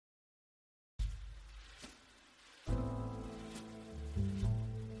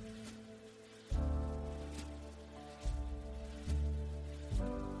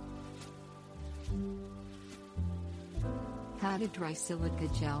How to dry silica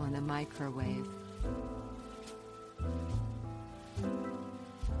gel in a microwave.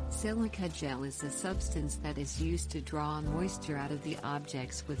 Silica gel is a substance that is used to draw moisture out of the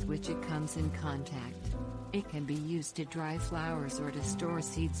objects with which it comes in contact. It can be used to dry flowers or to store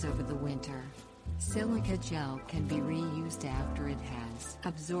seeds over the winter. Silica gel can be reused after it has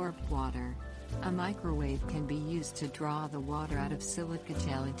absorbed water. A microwave can be used to draw the water out of silica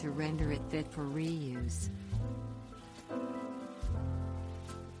gel and to render it fit for reuse.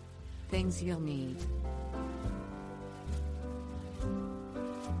 Things you'll need: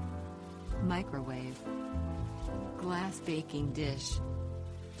 microwave, glass baking dish,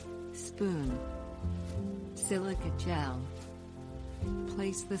 spoon, silica gel.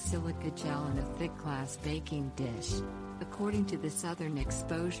 Place the silica gel in a thick glass baking dish. According to the Southern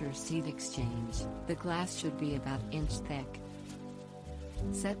Exposure Seed Exchange, the glass should be about inch thick.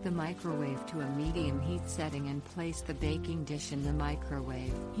 Set the microwave to a medium heat setting and place the baking dish in the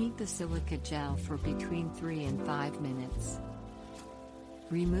microwave. Heat the silica gel for between 3 and 5 minutes.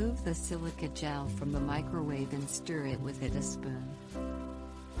 Remove the silica gel from the microwave and stir it with a spoon.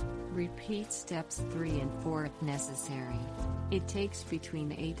 Repeat steps 3 and 4 if necessary. It takes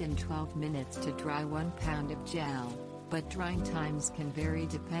between 8 and 12 minutes to dry 1 pound of gel, but drying times can vary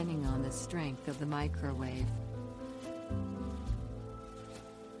depending on the strength of the microwave.